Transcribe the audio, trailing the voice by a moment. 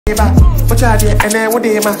What I did, and then what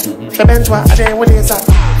they ma? The bench what I did, what is that?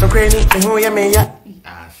 The granny, and who you may ya?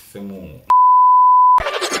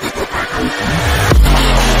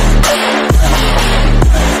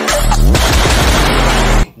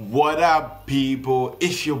 What up, people?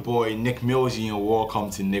 It's your boy Nick Millz and welcome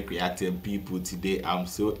to Nick Reacting. People, today I'm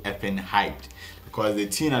so effing hyped because the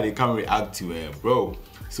team that they can react to, bro.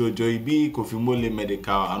 So Joy B, Kofi,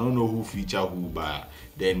 Medikal, I don't know who feature who, but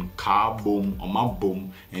then AKOBAM or my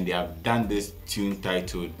boom, and they have done this tune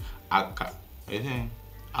titled AKOBAM.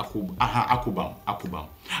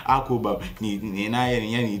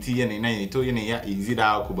 Easy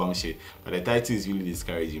that AKOBAM shit, but the title is really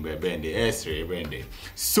discouraging by Brende.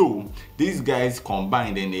 So these guys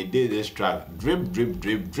combined and they did this track, drip, drip,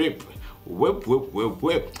 drip, drip, whip, whip, whip,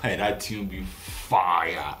 whip. Hey, that tune be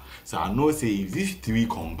fire. So I know say if these three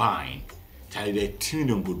combine, the tune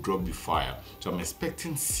them will drop the fire. So I'm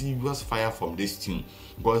expecting serious fire from this tune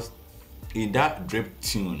because in that drip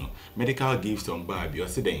tune, Medikal gives some vibe. You're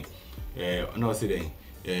sitting, no sitting,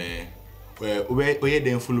 where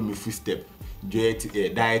then follow me footstep. Diet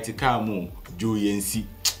Kamu, Joyensi.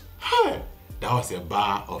 That was a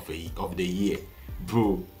bar of the year,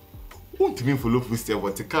 bro. Won't me follow footsteps,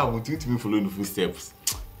 but the car won't me follow the footsteps.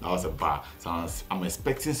 That was a bar. So I'm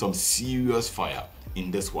expecting some serious fire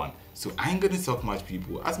in this one. So I ain't gonna talk much,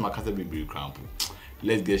 people. As my casa baby crample.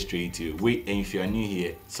 Let's get straight to it. Wait, and if you're new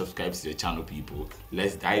here, subscribe to the channel, people.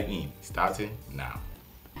 Let's dive in. Starting now.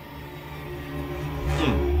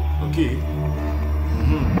 Okay.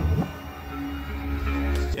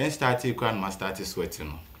 Then started and started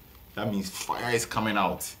sweating. That means fire is coming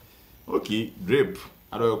out. Okay, drip.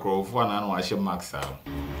 I don't know if I know I should max out.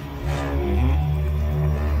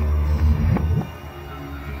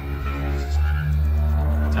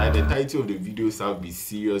 The title of the video shall be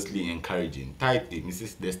seriously encouraging.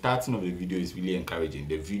 The starting of the video is really encouraging.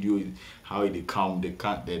 The video is how they come,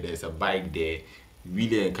 there's a bike there,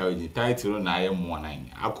 really encouraging. Title on I am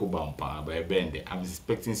 19 AKOBAM by Bende. I'm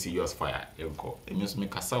expecting serious fire. It means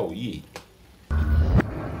make a sound.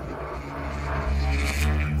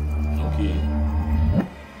 Okay.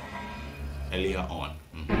 Earlier on.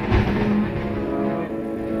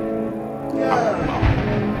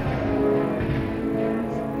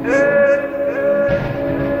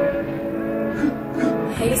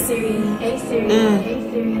 Hey Siri, hey Siri, hey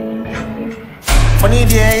Siri. Funny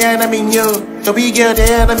day, and I'm in you. The big girl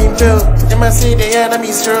there, and I'm in Bill. They must say they and I'm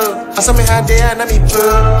in true. I saw me had there, and I'm in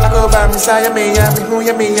Bill. I go by Messiah, me, who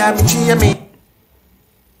you may, me.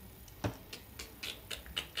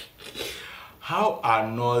 How I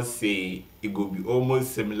not say it could be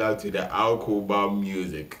almost similar to the AKOBAM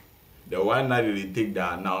music. The one that they take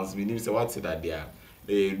the announcement, say what's that there?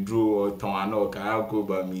 They drew or Toano,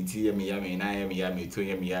 AKOBAM, me, yummy, to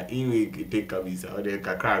him, take a visa or they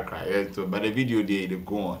cry. But the video they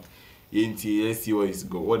go on. Let's see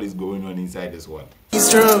what is going on inside this one. It's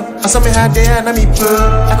true. I saw me had there, and I'm in Bill.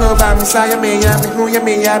 I go by Messiah, me, who you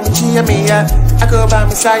may, I go by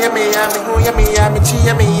Messiah, me, who you may,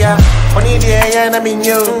 Funny day, and I'm in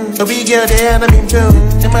you. The big girl there, and I'm in Bill.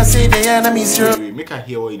 They must say they and I'm in true. Make her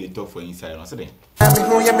hear what they talk for inside. No, say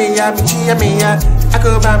who you may, I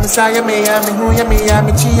go by Messiah, me, who you may,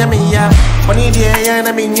 Funny day, and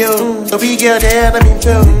I'm in you. The big girl there, and I'm in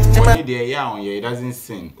Bill. Funny day, yeah, it doesn't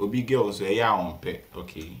sing. Obi girl, so yeah, on pet.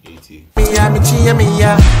 Okay, 80.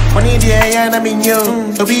 Funny day, and I'm in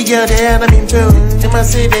you. The big girl there, and I'm in Bill. They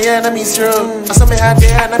must say they and I'm in true. I saw me had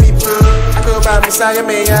there, and I'm in Bill. I go by Messiah,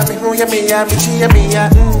 me, who you may, I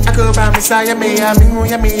go by Messiah, me, who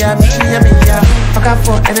you may,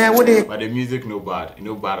 and then what they. But the music no bad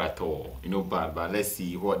at all. No bad, but let's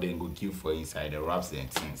see what they go give for inside the raps and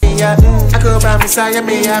things. I go by Messiah,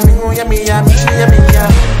 me, who you may, and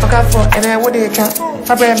then what they can.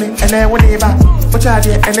 I bring me, and then what they back. What I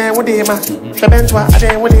did, and then what they ma. The bench what I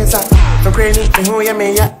did, what is that? The granny, and who you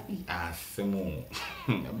may,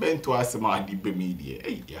 Ben to us my deep media.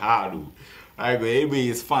 Hey, hard. I go,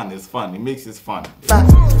 it's fun, it makes it fun.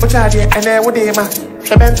 What I did, and then what they ma.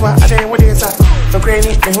 The bench what I did, what is that? The granny,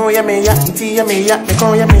 and who you may, they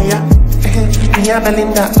call you me,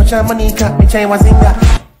 Belinda, what's your Monica, which I was in that.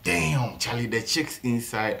 Damn, Charlie, the chicks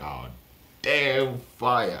inside out. Damn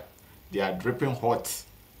fire. They are dripping hot.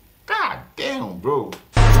 God damn, bro.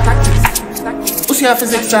 Who's your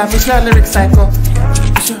physics, who's your lyrics cycle?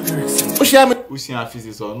 Who's your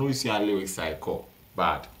physics or no, who's your lyrics cycle?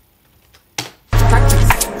 Bad.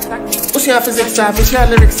 Who's your physics, who's your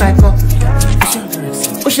lyrics cycle?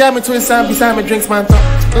 Who's your me to inside beside me drinks, man.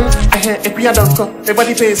 If we don't come,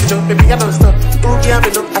 everybody pays it, baby, I don't stop.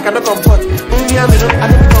 I cannot comport. I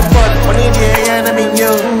don't comport. Only the and I'm in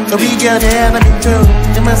you. The big girl there, and I'm in too.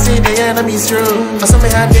 You must say there, and I'm in true. I saw me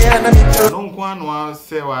had there, and I'm in too. Don't go on,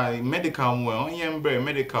 say why medical well,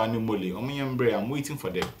 medical new molly, I'm waiting for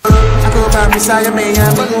them. AKOBAM Messiah me,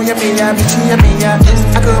 I go ya me, I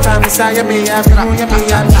AKOBAM Messiah me, I go ya me,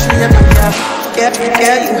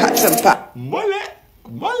 Yeah, you had some pop. Mole,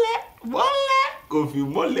 Kofi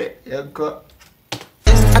mole,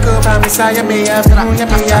 AKOBAM Messiah me, I go ya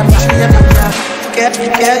me,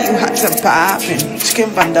 Yeah, you had some pop and chicken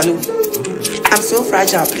vandaloo. I'm so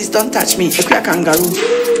fragile, please don't touch me. A crack kangaroo.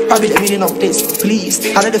 I'll be the meaning of this, please.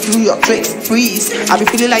 I know the flew your tricks, freeze. I'll be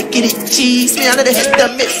feeling like kitty cheese. Me under the head, the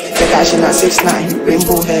miss. The guy she not 6'9",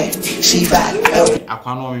 rainbow hair. She bad, I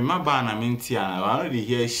can't know me, my banner, I already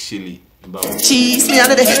hear Shilly. Cheese, me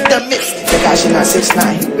under the head, the miss. The guy she not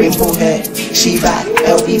 6'9", rainbow hair. She bad,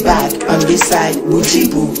 LB bad. On this side,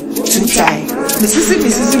 Gucci boo, too tight.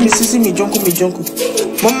 Mississippi, junko.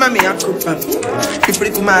 Mama me AKOBAM.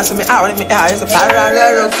 People come out, so me out, me eyes a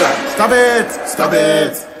parallel. Stop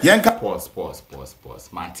it. Yanka. Pause.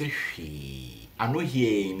 Mate, I'm not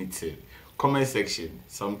hearing anything. Comment section.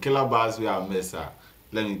 Some killer bars we are mess up.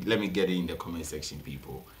 Let me get it in the comment section,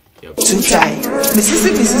 people. Yep. Too tight.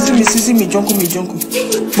 Mississippi, junko.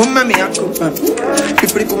 Mama me AKOBAM.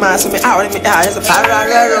 People come out, so me out, me eyes a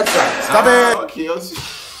parallel. Stop it. Okay,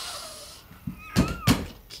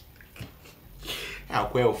 I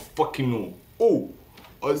quite fucking know. Oh,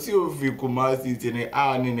 I see if you come out in the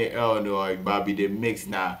R in the L no Bobby the mix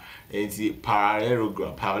now. It's the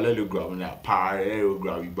parallelogram now.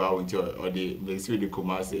 Parallelogram, you bow with your or the makes really come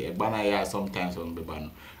out say a banana sometimes on the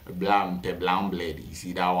ban. A blam blade. You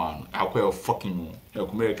see that one? I quite fucking know.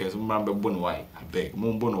 Americans remember Bonwai. I beg,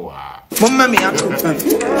 Mumbonoa. Mama me AKOBAM.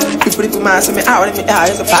 People come out, so me out, me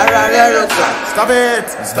eyes a parallel. Stop it.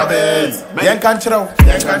 Yankan chiro.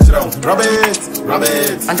 Rub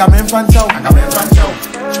it. And come in fancho.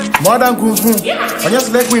 More than kung fu. On your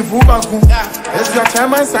leg with fubanku. It's your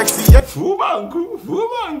chairman sexy. Fubanku. More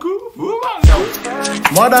than kung fu.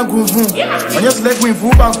 On your leg with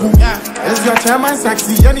fubanku. It's your chairman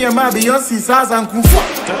sexy. Any of my Beyonce says and kung fu.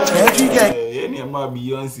 Any of my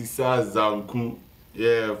Beyonce says Zanku.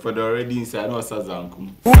 Yeah, for the already inside, no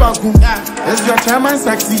Sazanku. Fubanku. It's your chairman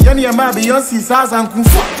sexy. Any of my Beyonce says and kung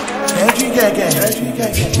fu.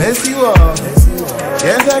 Messi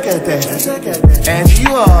yes, I get that. And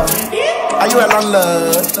you are you a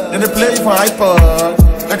landlord? Then they play for iPod.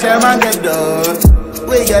 The chairman get done.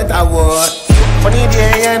 We get award. Funny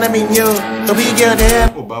day, and I mean you. The big girl there.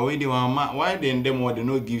 Oh, but why then them or they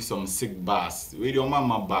no give some sick bass? Where your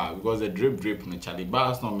mama bar because the drip no Charlie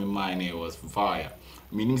bass not me mine it was fire.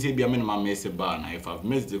 Meaning say be a man my mess bar now. If I've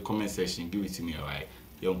missed the comment section, give it to me, alright?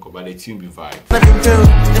 Young but the tune be vibe.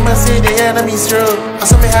 They must say the enemy's true. I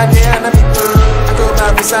saw me had the enemy too.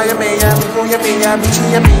 AKOBAM Messiah me, who ya me,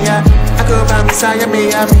 AKOBAM Messiah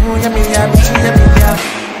me, who ya me,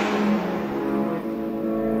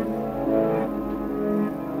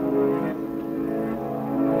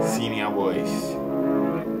 Senior boys.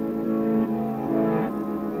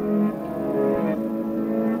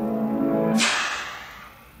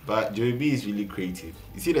 But Joey B is really creative.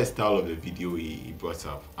 You see the style of the video he brought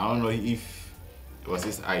up. I don't know if it was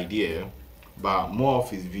his idea, but more of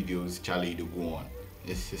his videos, Charlie, to go on.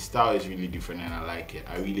 His style is really different and I like it.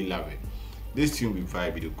 I really love it. This tune with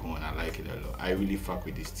vibe to go on. I like it a lot. I really fuck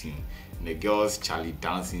with this tune. And the girls, Charlie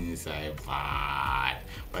dancing inside vibe.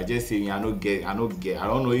 But just saying, I don't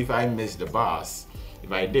know if I missed the bars.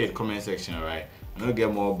 If I did, comment section, alright. I don't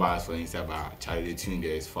get more bars for inside, but Charlie, the tune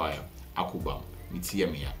there is fire. AKOBAM.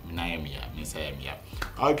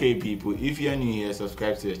 Okay, people, if you're new here,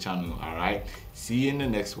 subscribe to the channel. Alright, see you in the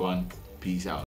next one. Peace out.